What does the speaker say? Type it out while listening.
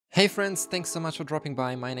Hey friends, thanks so much for dropping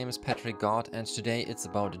by. My name is Patrick God and today it's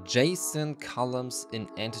about JSON columns in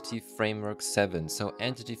Entity Framework 7. So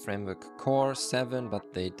Entity Framework Core 7,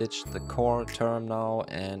 but they ditched the core term now,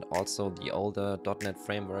 and also the older .NET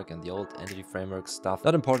Framework and the old Entity Framework stuff.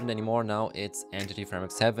 Not important anymore, now it's Entity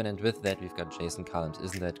Framework 7, and with that we've got JSON columns.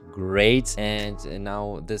 Isn't that great? And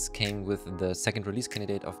now this came with the second release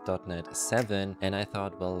candidate of .NET 7, and I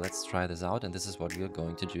thought, well, let's try this out, and this is what we're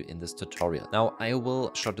going to do in this tutorial. Now I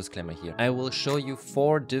will short disclaimer here. I will show you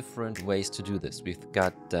 4 different ways to do this. We've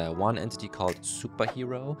got one entity called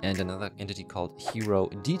superhero and another entity called hero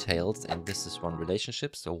details, and this is one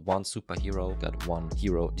relationship. So one superhero got one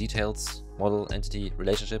hero details model entity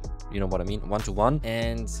relationship, you know what I mean, one-to-one.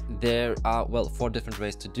 And there are, well, 4 different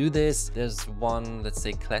ways to do this. There's one, let's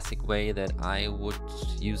say, classic way that I would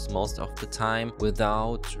use most of the time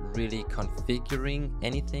without really configuring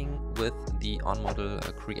anything with the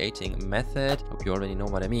onModel creating method. Hope you already know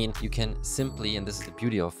what I mean. You can simply, and this is the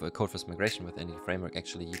beauty of code first migration with Entity Framework,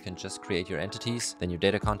 actually, you can just create your entities, then your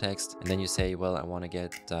data context, and then you say, well, I want to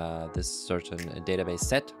get this certain database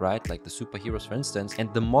set, right? Like the superheroes, for instance,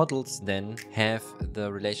 and the models then have the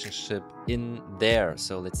relationship in there.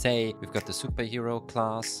 So let's say we've got the superhero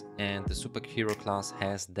class, and the superhero class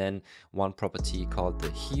has then one property called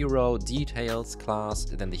the hero details class.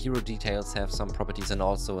 Then the hero details have some properties and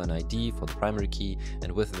also an ID for the primary key,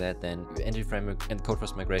 and with that then Entity Framework and code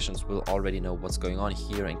first migrations will already know what's going on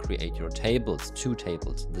here and create your tables, 2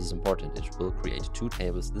 tables. This is important. It will create 2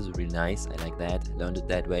 tables. This is really nice. I like that. I learned it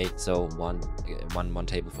that way. So one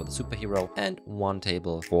table for the superhero and 1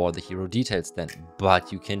 table for the hero details then.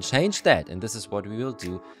 But you can change that, and this is what we will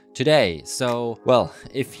do today. So, well,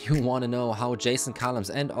 if you want to know how JSON columns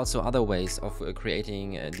and also other ways of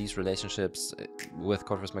creating these relationships with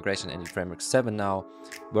code first migration and Entity Framework 7 now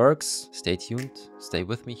works, stay tuned, stay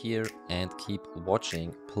with me here and keep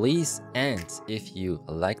watching, please. And if you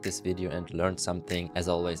like this video and learned something, as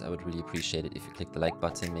always, I would really appreciate it if you click the like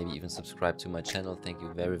button, maybe even subscribe to my channel. Thank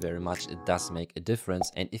you very, very much. It does make a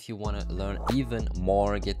difference. And if you want to learn even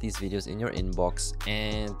more, get these videos in your inbox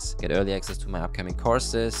and get early access to my upcoming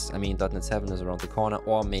courses. I mean, .NET 7 is around the corner,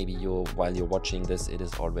 or maybe while you're watching this, it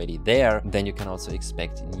is already there. Then you can also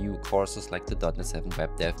expect new courses like the .NET 7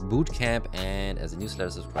 Web Dev Bootcamp, and as a newsletter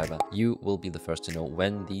subscriber, you will be the first to know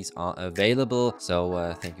when these are available.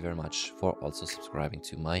 So thank you very much for also subscribing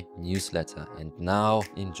to my newsletter. And now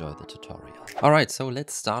enjoy the tutorial. All right, so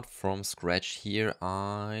let's start from scratch here.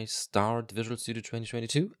 I start Visual Studio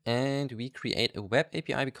 2022 and we create a web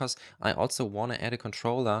API because I also want to add a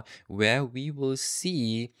controller where we will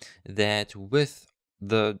see that with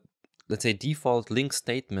the, let's say, default link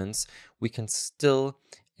statements, we can still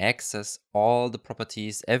access all the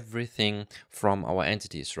properties, everything from our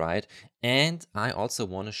entities, right? And I also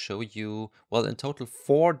want to show you, well, in total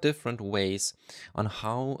 4 different ways on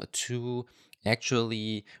how to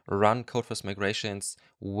actually run code first migrations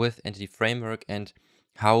with Entity Framework and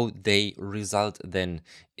how they result then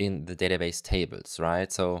in the database tables, right?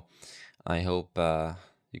 So I hope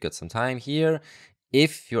you got some time here.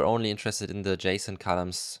 If you're only interested in the JSON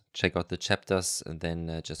columns, check out the chapters and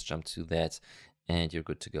then just jump to that and you're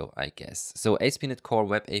good to go, I guess. So ASP.NET Core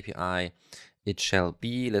Web API, it shall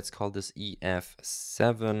be, let's call this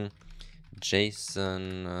EF7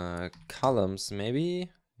 JSON columns maybe.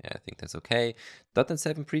 Yeah, I think that's okay. .NET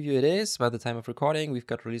 7 preview it is. By the time of recording, we've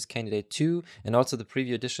got release candidate 2 and also the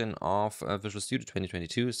preview edition of Visual Studio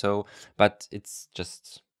 2022. So, but it's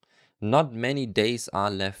just not many days are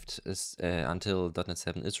left until .NET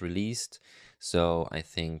 7 is released. So I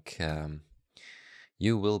think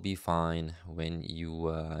you will be fine when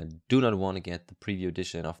you do not want to get the preview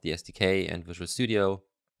edition of the SDK and Visual Studio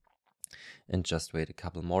and just wait a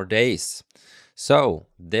couple more days. So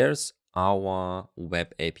there's our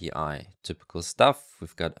web API, typical stuff.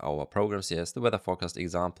 We've got our programs here as the weather forecast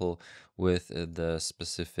example with the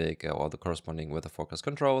specific or the corresponding weather forecast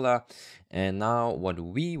controller. And now what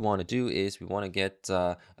we want to do is we want to get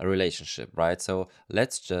a relationship, right? So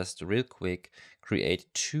let's just real quick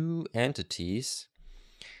create 2 entities.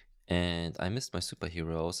 And I missed my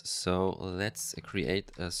superheroes, so let's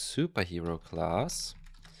create a superhero class.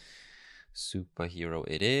 Superhero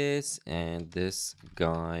it is, and this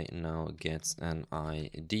guy now gets an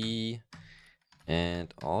ID,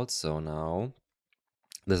 and also now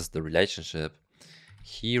this is the relationship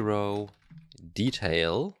hero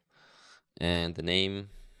detail, and the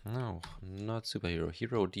name, no, not superhero,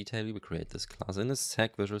 hero detail. We create this class in a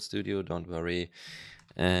sec, Visual Studio, don't worry.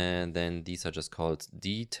 And then these are just called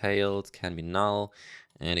detailed, can be null.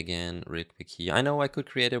 And again, real quick here, I know I could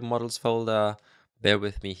create a models folder, Bear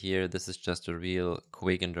with me here. This is just a real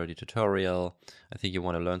quick and dirty tutorial. I think you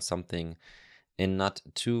want to learn something in not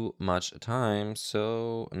too much time.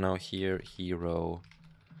 So now here, hero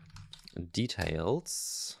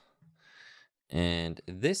details. And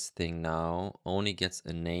this thing now only gets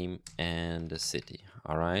a name and a city.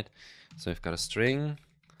 All right. So we've got a string,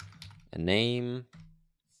 a name,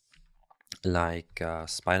 like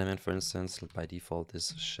Spider-Man, for instance. By default,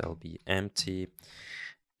 this shall be empty.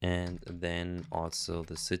 And then also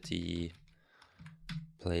the city,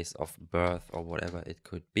 place of birth, or whatever it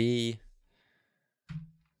could be.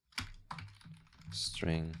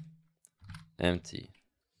 String empty.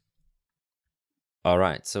 All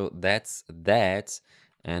right, so that's that.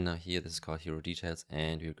 And now here, this is called hero details,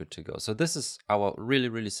 and we're good to go. So this is our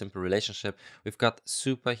really simple relationship. We've got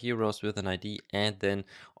superheroes with an ID, and then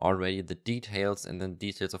already the details, and then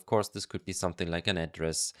details. Of course, this could be something like an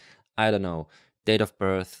address, I don't know, date of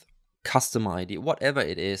birth, customer ID, whatever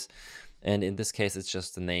it is. And in this case, it's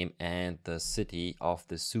just the name and the city of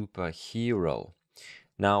the superhero.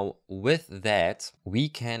 Now, with that, we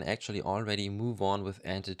can actually already move on with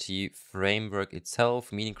Entity Framework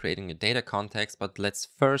itself, meaning creating a data context. But let's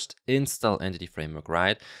first install Entity Framework,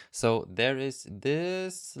 right? So there is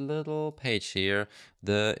this little page here,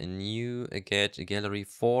 the new gallery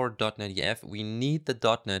for .NET EF. We need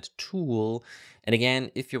the .NET tool. And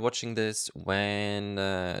again, if you're watching this when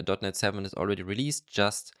 .NET 7 is already released,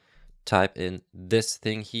 just type in this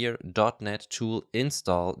thing here, .NET tool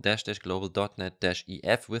install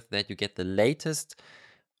 --global.net-ef. With that, you get the latest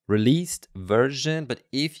released version. But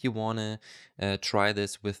if you want to try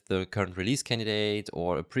this with the current release candidate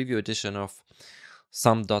or a preview edition of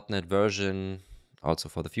some .NET version, also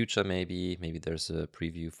for the future, maybe there's a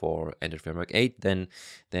preview for Entity Framework 8, then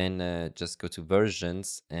just go to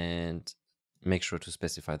versions and make sure to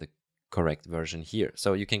specify the correct version here.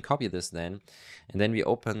 So you can copy this then, and then we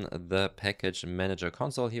open the package manager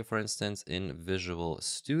console here, for instance, in Visual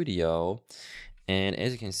Studio. And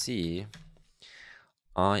as you can see,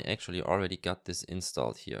 I actually already got this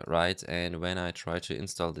installed here, right? And when I try to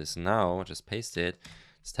install this now, just paste it,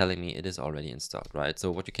 it's telling me it is already installed, right?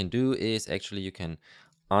 So what you can do is actually you can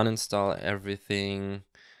uninstall everything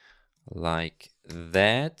like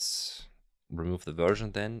that. Remove the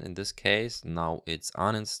version then in this case. Now it's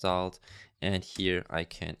uninstalled, and here I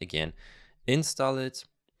can again install it.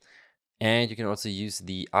 And you can also use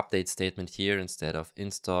the update statement here instead of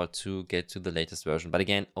install to get to the latest version, but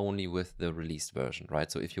again only with the released version,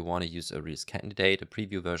 right? So if you want to use a release candidate, a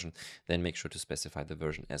preview version, then make sure to specify the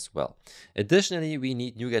version as well. Additionally, we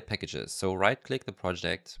need NuGet packages. So right click the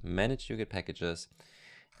project, manage NuGet packages.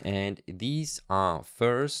 And these are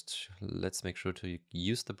first, let's make sure to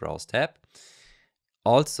use the browse tab.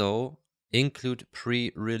 Also include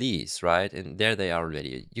pre-release, right? And there they are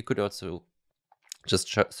already. You could also just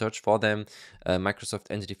search for them. Microsoft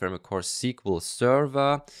Entity Framework Core SQL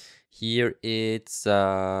Server. Here it's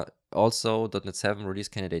also .NET 7 release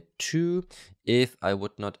candidate 2. If I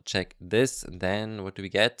would not check this, then what do we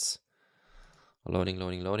get?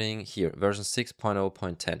 Loading. Here, version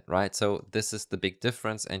 6.0.10, right? So this is the big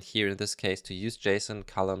difference. And here in this case, to use JSON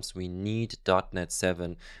columns, we need .NET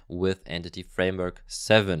 7 with Entity Framework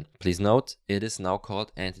 7. Please note, it is now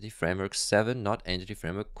called Entity Framework 7, not Entity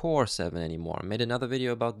Framework Core 7 anymore. I made another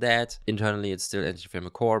video about that. Internally, it's still Entity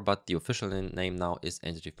Framework Core, but the official name now is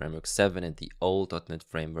Entity Framework 7, and the old .NET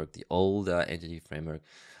Framework, the older Entity Framework,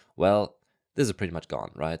 well, this is pretty much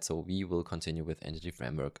gone, right? So we will continue with Entity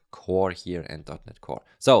Framework Core here and .NET Core.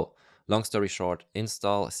 So long story short,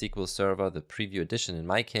 install SQL Server, the preview edition in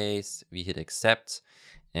my case. We hit accept.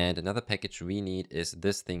 And another package we need is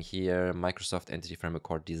this thing here, Microsoft Entity Framework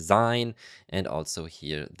Core Design, and also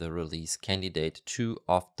here the release candidate 2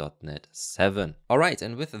 of .NET 7. All right,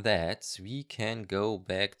 and with that, we can go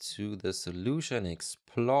back to the Solution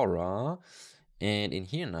Explorer. And in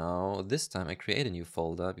here now, this time I create a new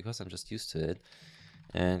folder because I'm just used to it,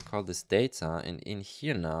 and call this data. And in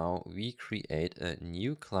here now, we create a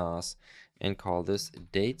new class and call this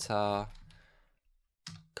DataContext.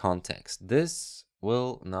 This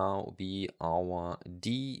will now be our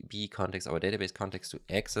DbContext, our database context to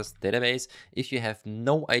access the database. If you have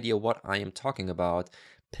no idea what I am talking about,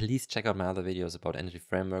 please check out my other videos about Entity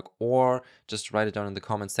Framework, or just write it down in the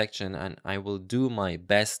comment section and I will do my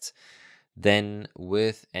best then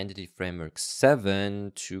with Entity Framework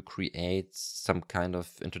 7 to create some kind of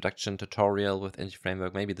introduction tutorial with Entity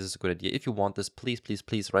Framework. Maybe this is a good idea. If you want this, please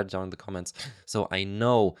write it down in the comments so I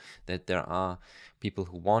know that there are people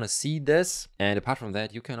who want to see this. And apart from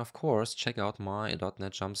that, you can of course check out my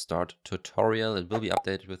 .NET Jumpstart tutorial. It will be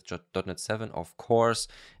updated with .NET 7, of course.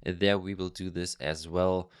 There we will do this as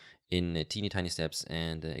well in teeny tiny steps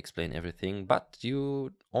and explain everything, but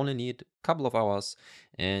you only need a couple of hours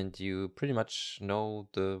and you pretty much know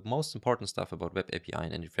the most important stuff about Web API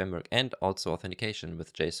and Entity Framework and also authentication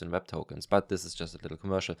with JSON Web Tokens. But this is just a little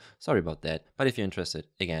commercial. Sorry about that. But if you're interested,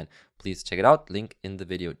 again, please check it out. Link in the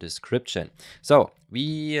video description. So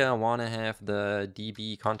we want to have the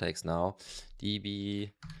DbContext now.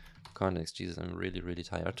 DbContext. Jesus, I'm really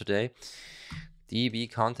tired today.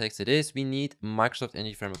 DbContext it is. We need Microsoft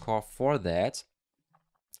Entity Framework Core for that.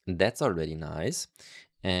 That's already nice.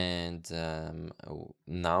 And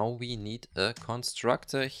now we need a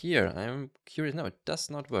constructor here. I'm curious. No, it does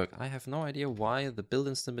not work. I have no idea why the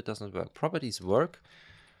built-in snippet does not work. Properties work,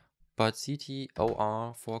 but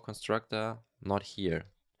CTOR for constructor not here.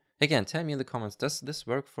 Again, tell me in the comments, does this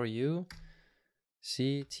work for you?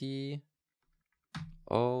 CTO.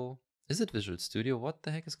 Is it Visual Studio? What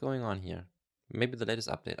the heck is going on here? Maybe the latest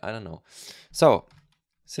update, I don't know. So,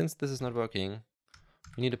 since this is not working,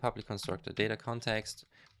 we need a public constructor, DataContext.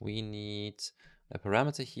 We need a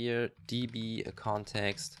parameter here,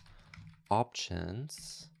 DbContext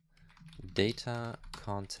options,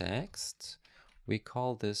 DataContext. We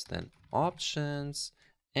call this then options,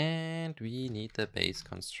 and we need the base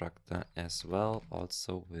constructor as well,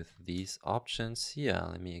 also with these options here.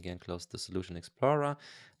 Let me again close the Solution Explorer.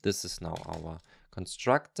 This is now our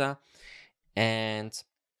constructor. And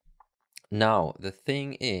now the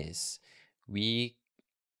thing is, we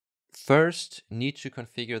first need to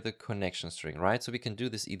configure the connection string, right? So we can do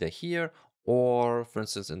this either here or, for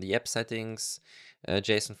instance, in the app settings,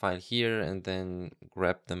 JSON file here, and then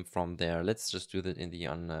grab them from there. Let's just do that in the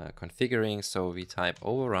on configuring. So we type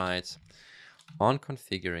override on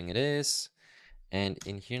configuring it is, and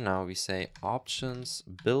in here now we say options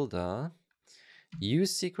builder.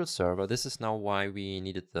 Use SQL Server. This is now why we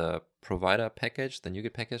needed the provider package, the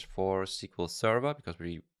NuGet package for SQL Server, because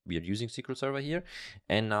we are using SQL Server here.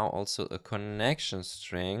 And now also a connection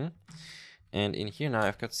string. And in here now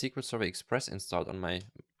I've got SQL Server Express installed on my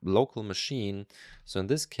local machine. So in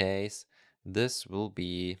this case, this will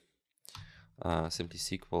be simply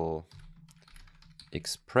SQL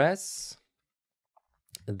Express.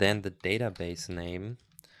 Then the database name.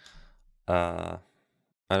 I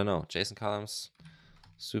don't know, JSON columns,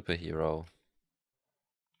 superhero,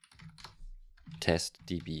 test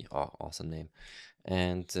DB, oh, awesome name.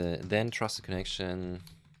 And then trusted connection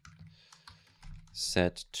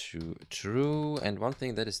set to true. And one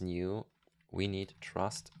thing that is new, we need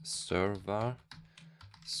trust server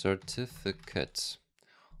certificate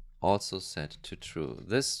also set to true.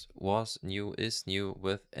 This was new, is new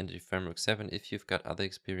with Entity Framework 7. If you've got other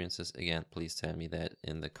experiences, again, please tell me that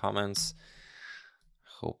in the comments.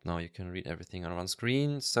 Hope now you can read everything on one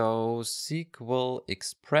screen. So SQL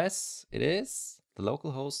Express it is, the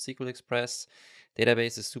local host SQL Express,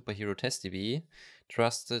 database is superhero testdb,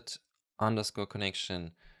 trusted underscore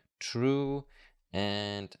connection true,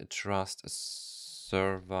 and trust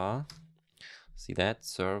server, see that,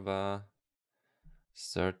 server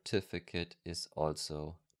certificate is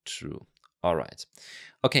also true. All right.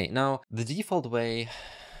 Okay, now the default way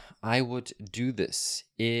I would do this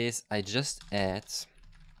is I just add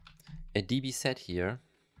a DB set here,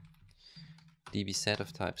 DB set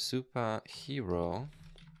of type superhero,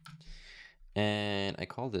 and I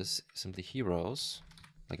call this simply heroes,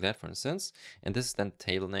 like that, for instance. And this is then the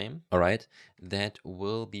table name, all right, that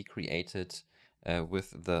will be created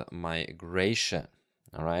with the migration.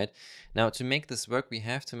 All right. Now to make this work, we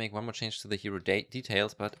have to make one more change to the hero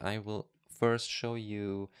details, but I will first show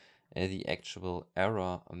you the actual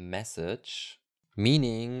error message.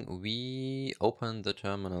 Meaning we open the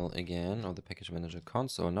terminal again, or the package manager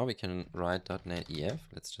console. Now we can write .NET EF.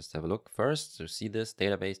 Let's just have a look first to see this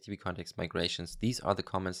database, DbContext migrations. These are the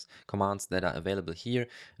commands that are available here.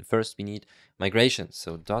 And first we need migrations.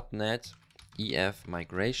 So .NET EF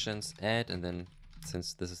migrations add, and then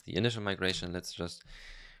since this is the initial migration, let's just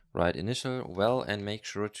write initial well and make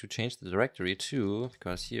sure to change the directory too,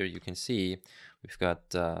 because here you can see we've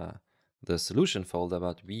got the solution folder,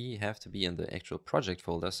 but we have to be in the actual project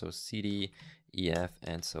folder, so cd ef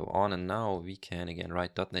and so on. And now we can again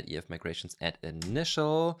write .NET EF migrations at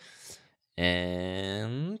initial,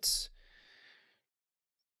 and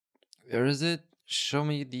where is it? Show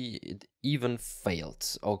me it even failed.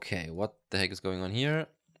 Okay, what the heck is going on here?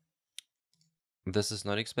 This is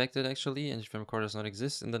not expected actually, and Entity Framework does not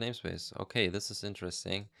exist in the namespace. Okay, this is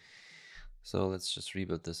interesting. So let's just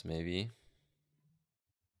rebuild this maybe.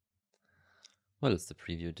 Well, it's the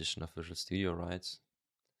preview edition of Visual Studio, right?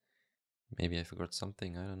 Maybe I forgot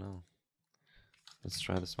something, I don't know. Let's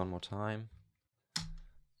try this one more time.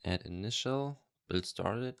 Add initial, build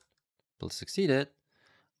started, build succeeded.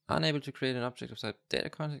 Unable to create an object of type data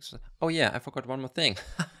context. Oh yeah, I forgot one more thing.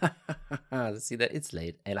 See that it's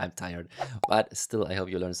late and I'm tired, but still I hope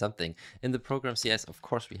you learned something. In the program CS, of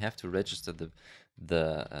course, we have to register the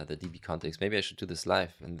DbContext. Maybe I should do this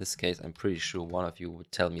live. In this case, I'm pretty sure one of you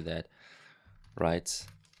would tell me that, right?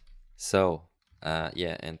 So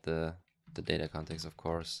yeah, and the data context, of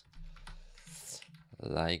course,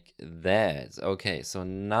 like that. Okay, so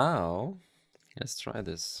now let's try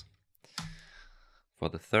this. For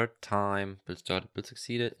the third time, build started, build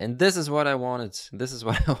succeeded. And this is what I wanted. This is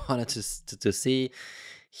what I wanted to see.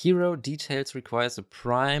 Hero details requires a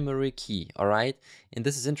primary key, all right? And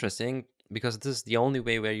this is interesting because this is the only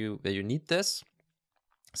way where you need this.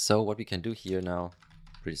 So what we can do here now,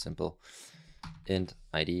 pretty simple. Int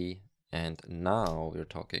ID, and now we're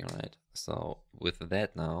talking, right? So with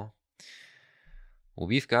that now,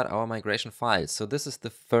 we've got our migration files. So this is the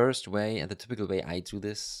first way and the typical way I do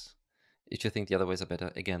this. If you think the other ways are better,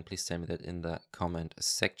 again, please tell me that in the comment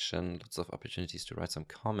section. Lots of opportunities to write some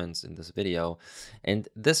comments in this video. And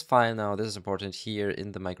this file now, this is important here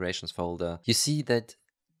in the migrations folder. You see that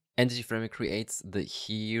Entity Framework creates the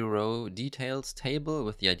hero details table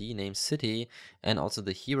with the ID name city, and also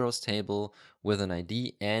the heroes table with an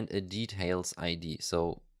ID and a details ID.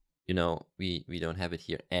 So, you know, we don't have it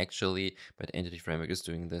here actually, but Entity Framework is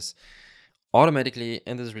doing this automatically,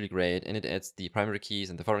 and this is really great, and it adds the primary keys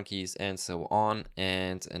and the foreign keys and so on.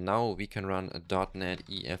 And now we can run a .NET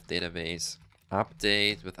EF database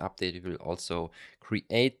update. With update, we will also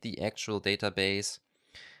create the actual database,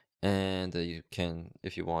 and you can,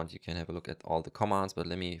 if you want, you can have a look at all the commands. But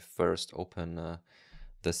let me first open the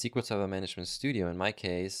SQL Server Management Studio in my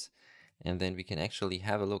case, and then we can actually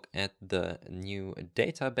have a look at the new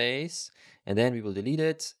database, and then we will delete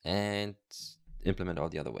it and implement all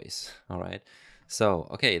the other ways. All right, so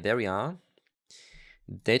okay, there we are.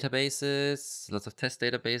 Databases, lots of test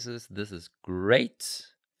databases. This is great.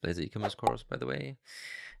 Blazor e-commerce course, by the way.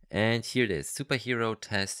 And here it is, superhero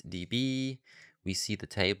test DB. We see the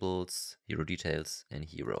tables, hero details, and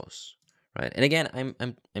heroes, right? And again,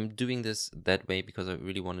 I'm doing this that way because I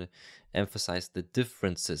really want to emphasize the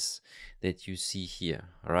differences that you see here.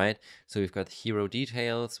 All right, so we've got hero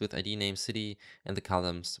details with ID name city, and the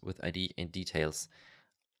columns with ID and details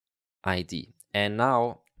ID. And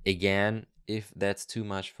now again, if that's too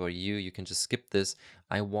much for you, you can just skip this.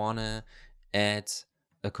 I wanna add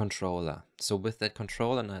a controller. So with that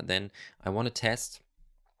controller, then I want to test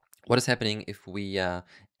what is happening if we add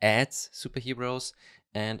superheroes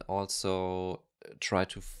and also try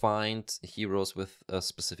to find heroes with a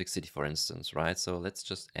specific city, for instance, right? So let's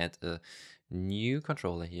just add a new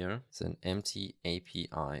controller here. It's an empty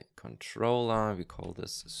API controller. We call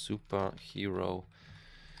this superhero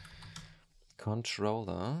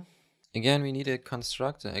controller. Again, we need a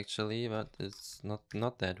constructor actually, but it's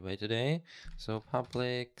not that way today. So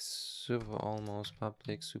public super, almost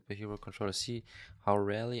public superhero controller. See how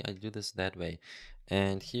rarely I do this that way.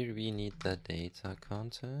 And here we need the data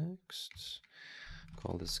context.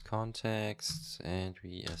 Call this context, and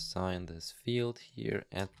we assign this field here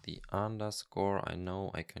at the underscore. I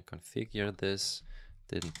know I can configure this.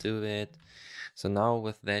 Didn't do it. So now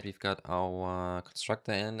with that, we've got our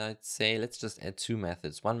constructor, and I'd say let's just add two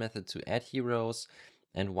methods. One method to add heroes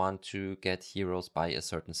and one to get heroes by a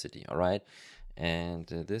certain city. All right. And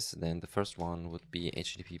then the first one would be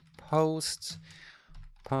HTTP post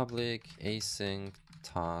public async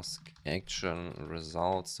task action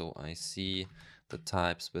result. So I see the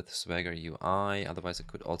types with Swagger UI. Otherwise, I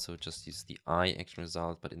could also just use the I action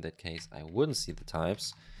result, but in that case, I wouldn't see the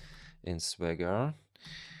types in Swagger.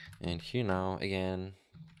 And here now, again,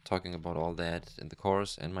 talking about all that in the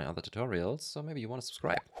course and my other tutorials. So maybe you want to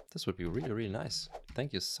subscribe. This would be really, really nice.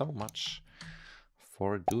 Thank you so much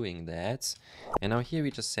for doing that. And now here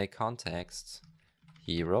we just say context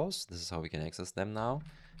heroes. This is how we can access them now.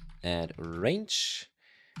 Add range.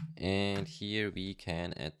 And here we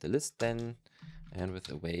can add the list then. And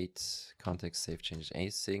with await context save changes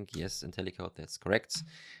async. Yes, IntelliCode, that's correct.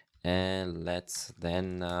 And let's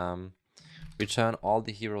then return all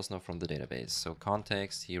the heroes now from the database. So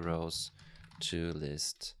context heroes to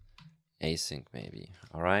list async maybe.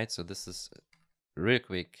 All right, so this is real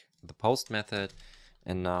quick the post method.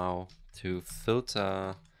 And now to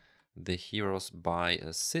filter the heroes by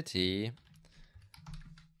a city,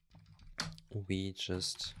 we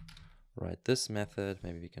just write this method.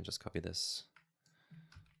 Maybe we can just copy this.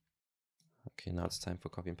 Okay, now it's time for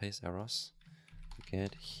copy and paste errors.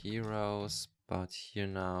 Get heroes, but here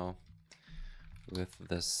now with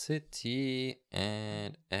the city,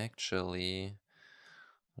 and actually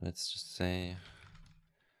let's just say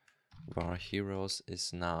var heroes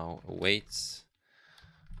is now await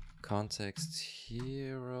context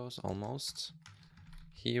heroes, almost.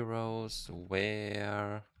 Heroes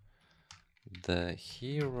where the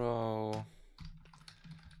hero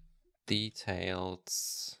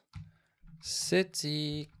details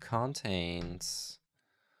city contains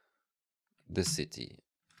the city.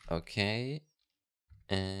 Okay.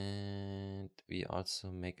 And we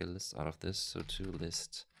also make a list out of this. So to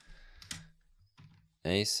list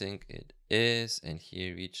async it is, and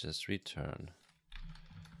here we just return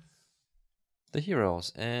the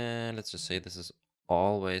heroes. And let's just say this is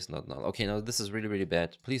always not null. Okay, no, this is really, really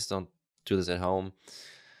bad. Please don't do this at home.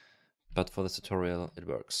 But for this tutorial, it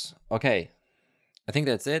works. Okay, I think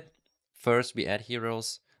that's it. First, we add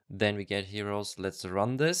heroes, then we get heroes. Let's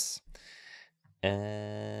run this.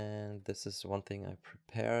 And this is one thing I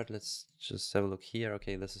prepared. Let's just have a look here.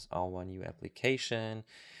 Okay, this is our new application.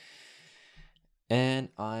 And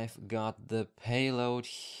I've got the payload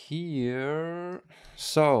here.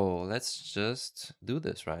 So let's just do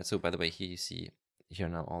this, right? So by the way, here you see here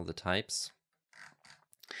now all the types.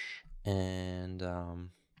 And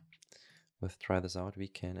let's try this out. We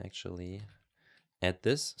can actually add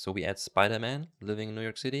this. So we add Spider-Man living in New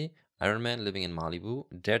York City, Iron Man living in Malibu,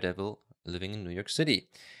 Daredevil living in New York City.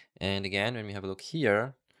 And again, when we have a look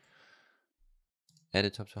here,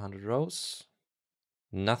 edit up to 100 rows,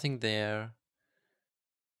 nothing there.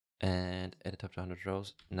 And edit up to 100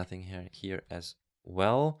 rows, nothing here as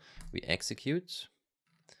well. We execute.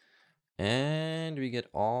 And we get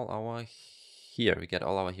all our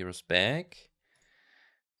heroes back.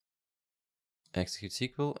 Execute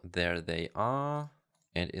SQL, there they are.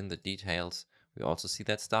 And in the details, we also see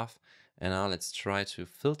that stuff. And now let's try to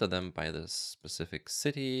filter them by the specific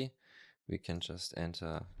city. We can just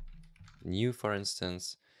enter new, for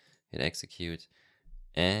instance, hit execute.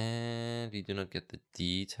 And we do not get the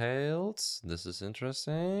details. This is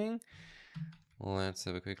interesting. Let's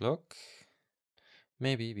have a quick look.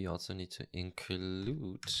 Maybe we also need to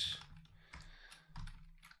include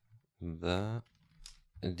the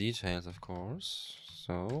details, of course.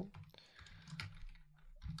 So,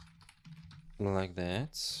 like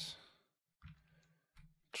that.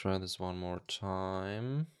 Try this one more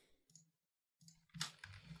time.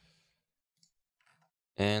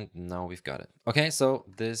 And now we've got it. Okay, so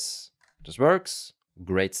this just works.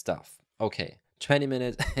 Great stuff. Okay, 20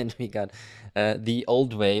 minutes and we got the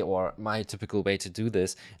old way, or my typical way to do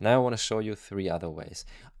this. Now I want to show you 3 other ways.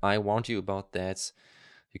 I warned you about that.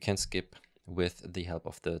 You can skip with the help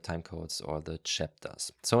of the timecodes or the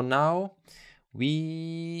chapters. So now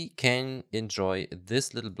we can enjoy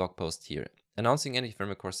this little blog post here. Announcing Entity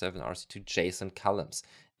Framework Core 7 RC2 JSON columns.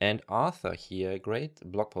 And Arthur here, great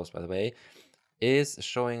blog post by the way, is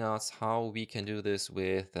showing us how we can do this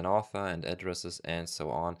with an author and addresses and so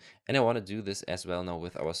on. And I want to do this as well now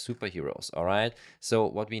with our superheroes, all right? So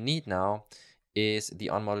what we need now is the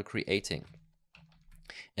on-model creating.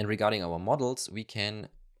 And regarding our models, we can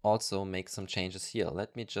also make some changes here.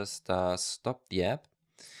 Let me just stop the app.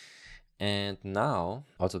 And now,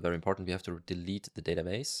 also very important, we have to delete the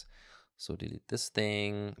database. So delete this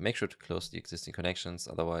thing, make sure to close the existing connections,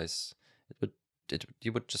 otherwise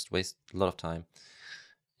you would just waste a lot of time.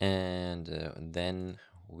 And then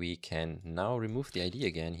we can now remove the ID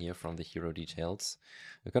again here from the hero details.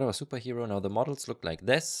 We've got our superhero. Now the models look like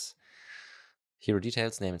this. Hero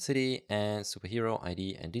details, name and city, and superhero,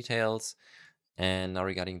 ID and details. And now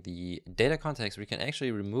regarding the data context, we can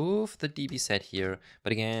actually remove the DB set here.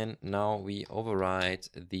 But again, now we override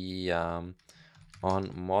the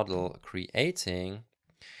on model creating.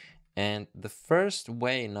 And the first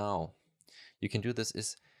way now you can do this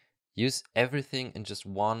is use everything in just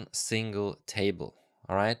one single table.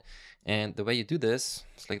 All right. And the way you do this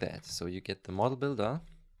is like that. So you get the model builder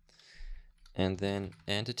and then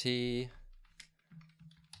entity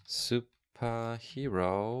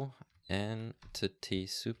superhero, entity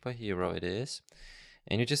superhero it is.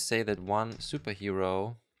 And you just say that one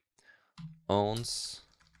superhero owns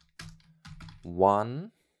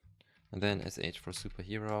one, and then sh for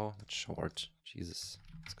superhero. That's short. Jesus,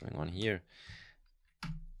 what's going on here?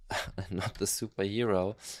 Not the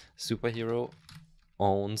superhero. Superhero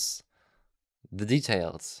owns the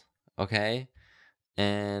details. Okay.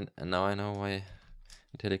 And now I know why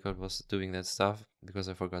IntelliCode was doing that stuff, because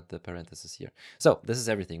I forgot the parentheses here. So this is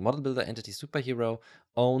everything. Model builder entity superhero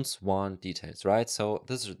owns one details, right? So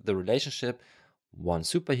this is the relationship. One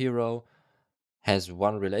superhero has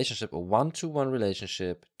one relationship, a one-to-one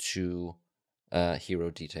relationship to hero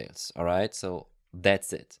details. All right, so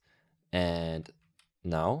that's it. And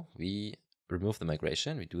now we remove the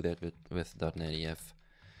migration. We do that with .NET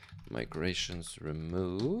migrations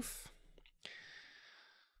remove.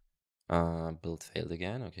 Build failed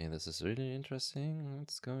again. Okay, this is really interesting.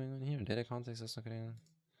 What's going on here? Data context is not getting...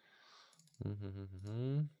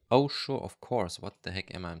 Oh, sure, of course. What the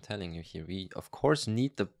heck am I telling you here? We, of course,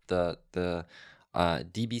 need the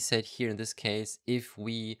DB set here in this case if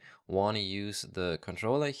we want to use the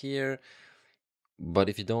controller here. But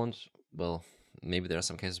if you don't, well, maybe there are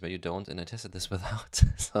some cases where you don't, and I tested this without.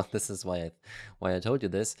 So this is why I told you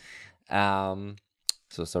this. So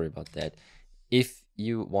sorry about that. If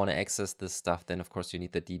you want to access this stuff, then of course you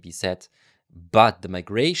need the DB set, but the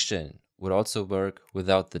migration would also work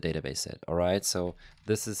without the database set. All right, so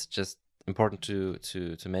this is just important to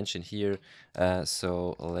mention here.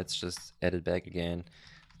 So let's just add it back again.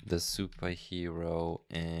 The superhero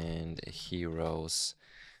and heroes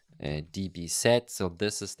DB set. So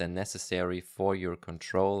this is then necessary for your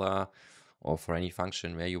controller or for any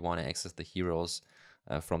function where you want to access the heroes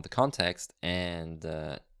from the context. And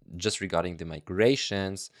just regarding the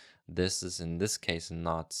migrations, this is in this case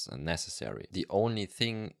not necessary. The only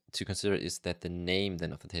thing to consider is that the name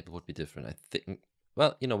then of the table would be different. I think,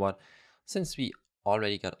 well, you know what, since we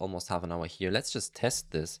already got almost half an hour here, let's just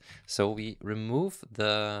test this. So we remove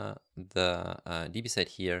the DB set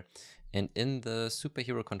here, and in the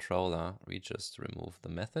superhero controller we just remove the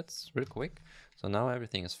methods real quick. So now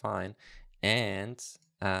everything is fine. And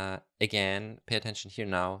again, pay attention here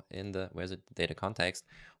now in the, where's it, data context,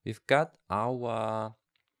 we've got our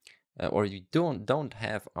or we don't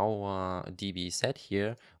have our DB set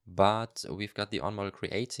here, but we've got the onModel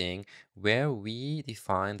creating, where we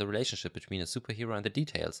define the relationship between the superhero and the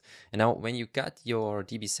details. And now when you got your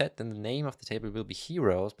DB set, then the name of the table will be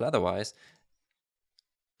heroes, but otherwise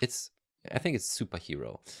it's, I think it's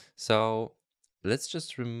superhero. So let's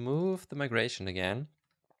just remove the migration again.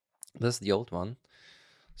 This is the old one.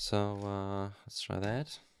 So let's try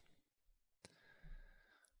that.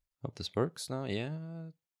 Hope this works now. Yeah,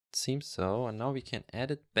 it seems so. And now we can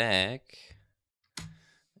add it back.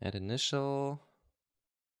 Add initial.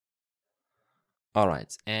 All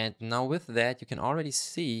right. And now with that, you can already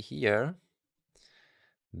see here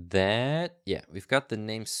that, yeah, we've got the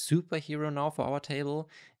name superhero now for our table,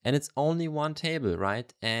 and it's only one table,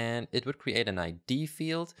 right? And it would create an ID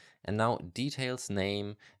field, and now details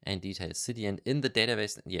name and details city. And in the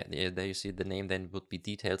database, yeah, there you see the name then would be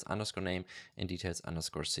details underscore name and details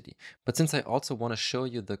underscore city. But since I also want to show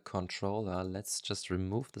you the controller, let's just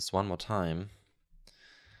remove this one more time.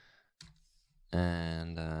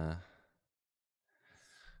 And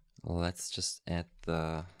let's just add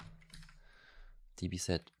the DB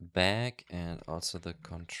set back and also the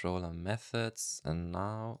controller methods. And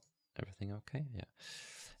now everything okay? Yeah.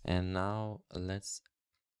 And now let's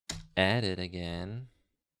add it again.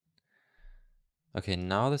 Okay,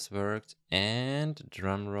 now this worked. And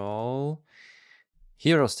drum roll,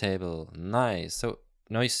 heroes table. Nice. So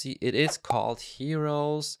now you see it is called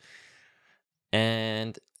heroes,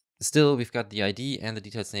 and still we've got the ID and the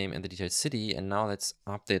details name and the details city. And now let's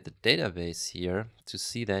update the database here to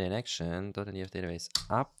see that in action. .NEF database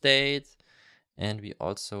update, and we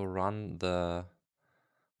also run the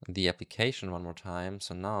application one more time.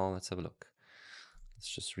 So now let's have a look. Let's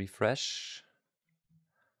just refresh,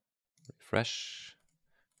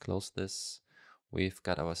 close this. We've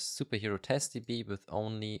got our superhero test DB with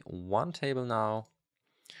only one table now.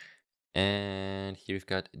 And here we've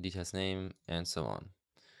got details name and so on.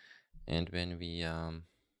 And when we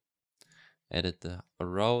edit the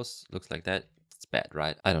rows, looks like that. It's bad,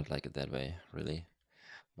 right? I don't like it that way, really.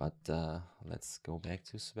 But let's go back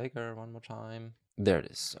to Swagger one more time. There it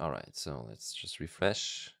is. All right, so let's just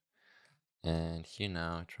refresh. And here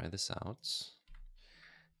now, try this out.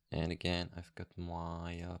 And again, I've got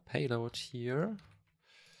my payload here.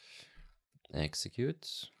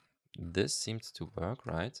 Execute. This seems to work,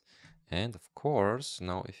 right? And of course,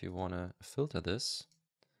 now if you want to filter this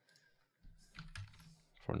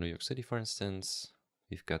for New York City, for instance,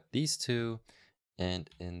 we've got these two, and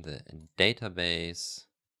in the database,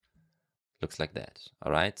 looks like that.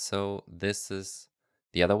 All right, so this is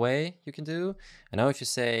the other way you can do. And now if you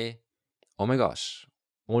say, oh my gosh,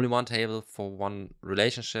 only one table for one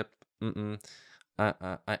relationship,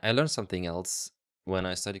 I learned something else when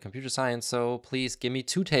I studied computer science, so please give me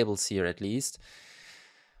two tables here at least.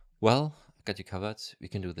 Well, I got you covered. We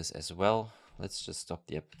can do this as well. Let's just stop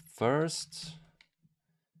the app first.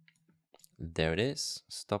 There it is.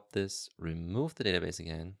 Stop this, remove the database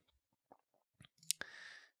again.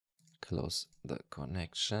 Close the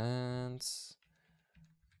connections.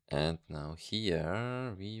 And now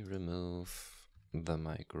here we remove the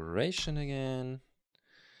migration again.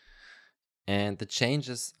 And the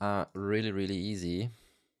changes are really, really easy.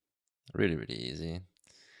 Really, really easy.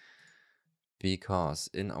 because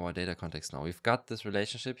in our data context now, we've got this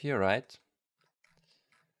relationship here, right?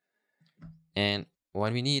 And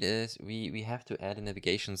what we need is we have to add a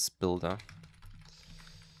navigations builder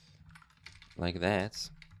like that.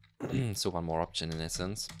 So one more option in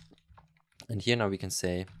essence. And here now we can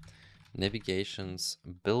say navigations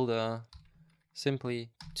builder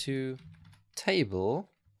simply to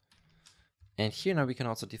table. And here now we can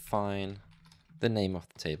also define the name of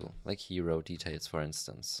the table, like hero details, for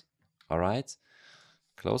instance. All right,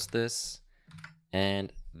 close this,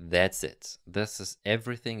 and that's it. This is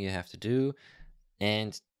everything you have to do.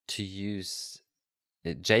 And to use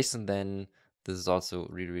JSON then, this is also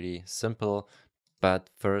really, really simple. But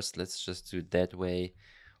first, let's just do it that way.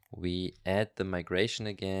 We add the migration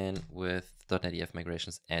again with .NET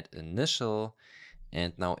migrations add initial.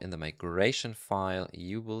 And now in the migration file,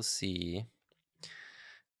 you will see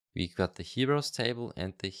we got the heroes table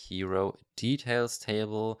and the hero details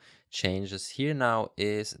table. Changes here now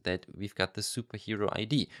is that we've got the superhero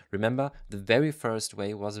ID. Remember, the very first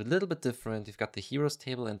way was a little bit different. We've got the heroes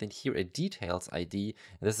table and then here a details ID.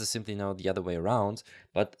 And this is simply now the other way around,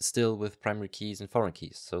 but still with primary keys and foreign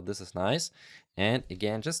keys. So this is nice. And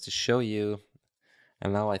again, just to show you,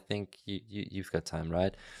 and now I think you've got time,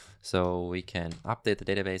 right? So we can update the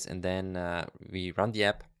database and then we run the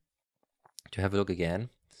app to have a look again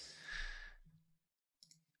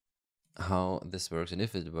how this works and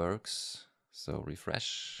if it works. So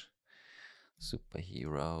refresh,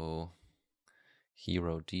 superhero,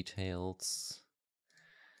 hero details,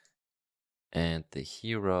 and the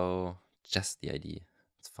hero, just the ID.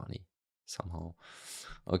 It's funny somehow.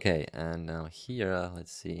 Okay, and now here,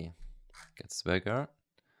 let's see, get Swagger.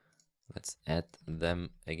 Let's add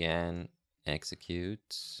them again,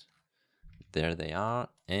 execute. There they are,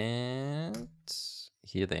 and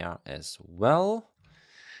here they are as well.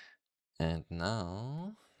 And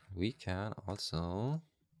now we can also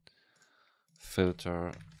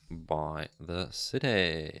filter by the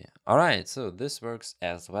city. All right, so this works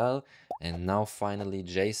as well. And now finally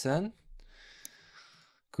JSON.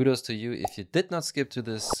 Kudos to you if you did not skip to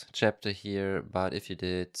this chapter here, but if you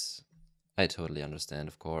did, I totally understand,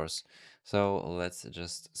 of course. So let's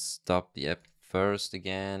just stop the app first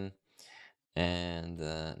again. And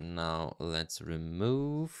now let's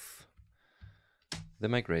remove the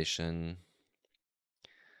migration.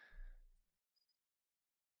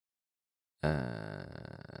 And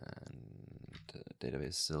the database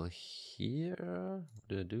is still here. What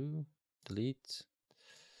did I do? Delete.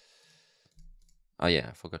 Oh yeah,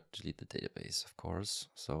 I forgot to delete the database, of course.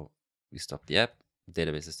 So we stop the app.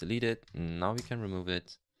 Database is deleted. Now we can remove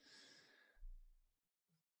it.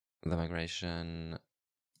 The migration.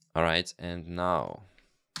 All right, and now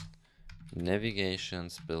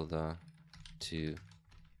navigations builder to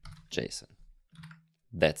JSON.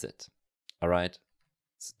 That's it. All right,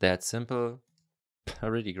 it's that simple.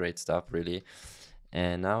 Pretty great stuff, really.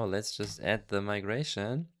 And now let's just add the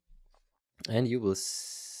migration, and you will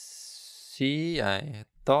see. I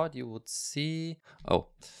thought you would see. Oh,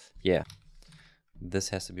 yeah. This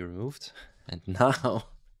has to be removed. And now,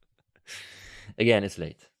 again, it's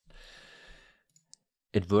late.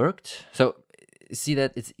 It worked. So see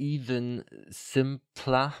that it's even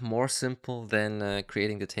simpler, more simple than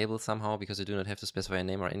creating the table somehow, because you do not have to specify a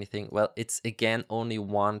name or anything. Well, it's again only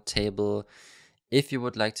one table. If you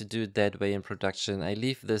would like to do it that way in production, I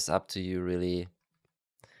leave this up to you, really.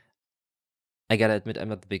 I gotta admit, I'm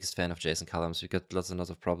not the biggest fan of JSON columns. We got lots and lots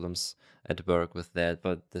of problems at work with that,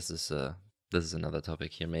 but this is another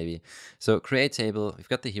topic here maybe. So create table, we've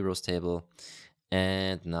got the heroes table.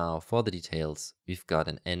 And now for the details, we've got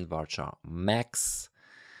an nvarchar max.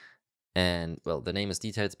 And well, the name is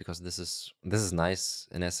details because this is nice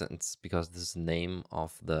in essence, because this is the name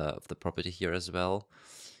of the property here as well.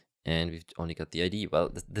 And we've only got the ID.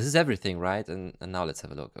 Well, this is everything, right? And now let's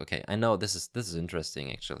have a look. Okay, I know this is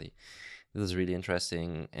interesting actually. This is really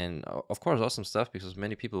interesting, and of course awesome stuff because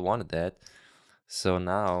many people wanted that. So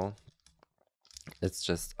now let's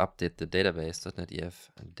just update the database. .NET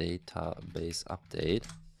database update,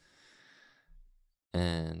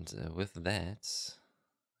 and with that,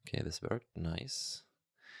 okay, this worked nice.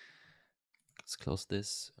 Let's close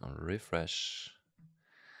this and refresh.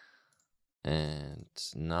 And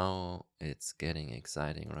now it's getting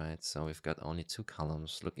exciting, right? So we've got only 2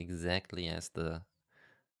 columns, look exactly as the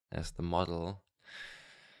model.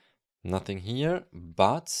 Nothing here,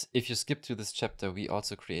 but if you skip to this chapter, we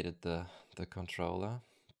also created the controller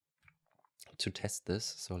to test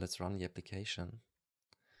this. So let's run the application.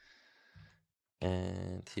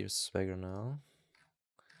 And here's Swagger now.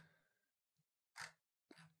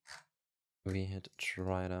 We hit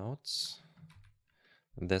try it out.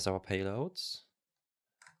 There's our payloads,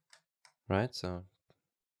 right? So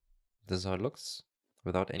this is how it looks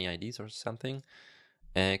without any IDs or something.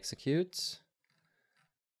 Execute.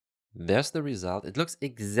 There's the result. It looks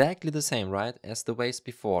exactly the same, right, as the ways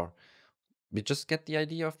before. We just get the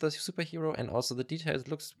idea of the superhero and also the details. It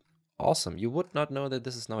looks awesome. You would not know that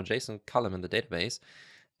this is now a JSON column in the database.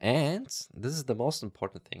 And this is the most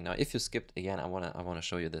important thing. Now, if you skipped again, I wanna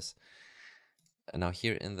show you this. And now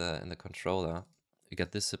here in the controller, we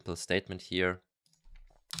got this simple statement here.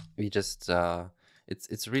 We just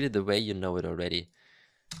it's really the way you know it already.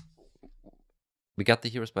 We got the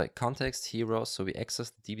heroes by context heroes, so we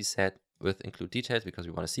access the DB set with include details because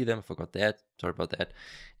we want to see them. I forgot that. Sorry about that.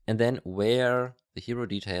 And then where the hero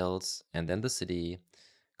details and then the city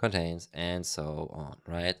contains and so on,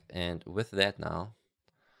 right? And with that now,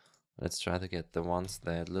 let's try to get the ones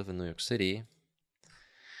that live in New York City.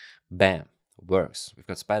 Bam, works. We've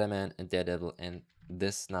got Spider-Man and Daredevil, and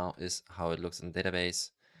this now is how it looks in the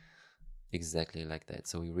database. Exactly like that.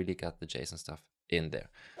 So we really got the JSON stuff in there.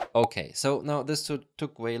 Okay, so now this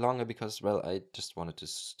took way longer because, well, I just wanted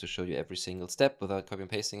to show you every single step without copy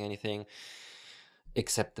and pasting anything,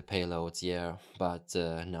 except the payloads, yeah. But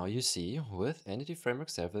now you see with Entity Framework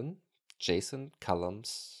 7, JSON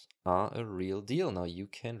columns are a real deal. Now you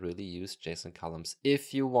can really use JSON columns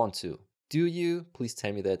if you want to. Do you? Please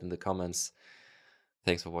tell me that in the comments.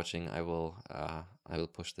 Thanks for watching. I will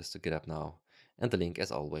push this to GitHub now. And the link,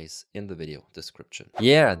 as always, in the video description.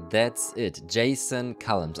 Yeah, that's it. JSON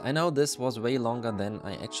columns. I know this was way longer than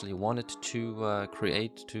I actually wanted to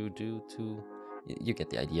create, you get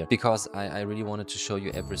the idea. Because I really wanted to show you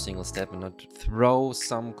every single step and not throw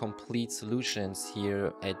some complete solutions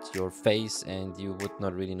here at your face and you would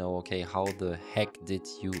not really know, okay, how the heck did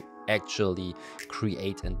you actually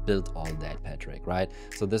create and build all that, Patrick, right?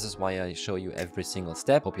 So this is why I show you every single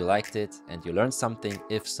step. Hope you liked it and you learned something.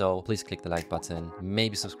 If so, please click the like button,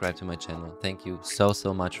 maybe subscribe to my channel. Thank you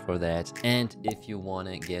so much for that. And if you want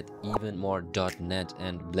to get even more .NET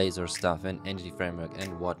and Blazor stuff and Entity Framework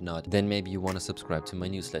and whatnot, then maybe you want to subscribe to my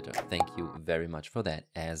newsletter. Thank you very much for that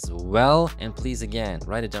as well. And please, again,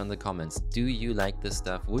 write it down in the comments. Do you like this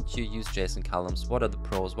stuff? Would you use JSON columns? What are the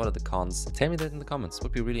pros? What are the cons? Tell me that in the comments.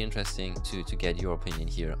 Would be really interesting to get your opinion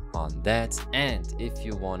here on that. And if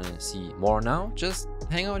you want to see more now, just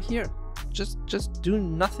hang out here. Just do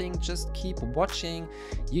nothing, just keep watching.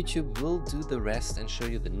 YouTube will do the rest and show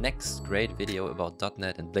you the next great video about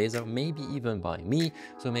 .NET and Blazor, maybe even by me.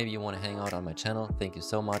 So maybe you want to hang out on my channel. Thank you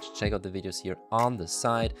so much. Check out the videos here on the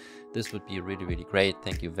side. This would be really great.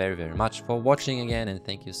 Thank you very much for watching again, and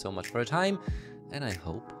thank you so much for your time, and I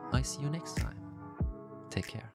hope I see you next time. Take care.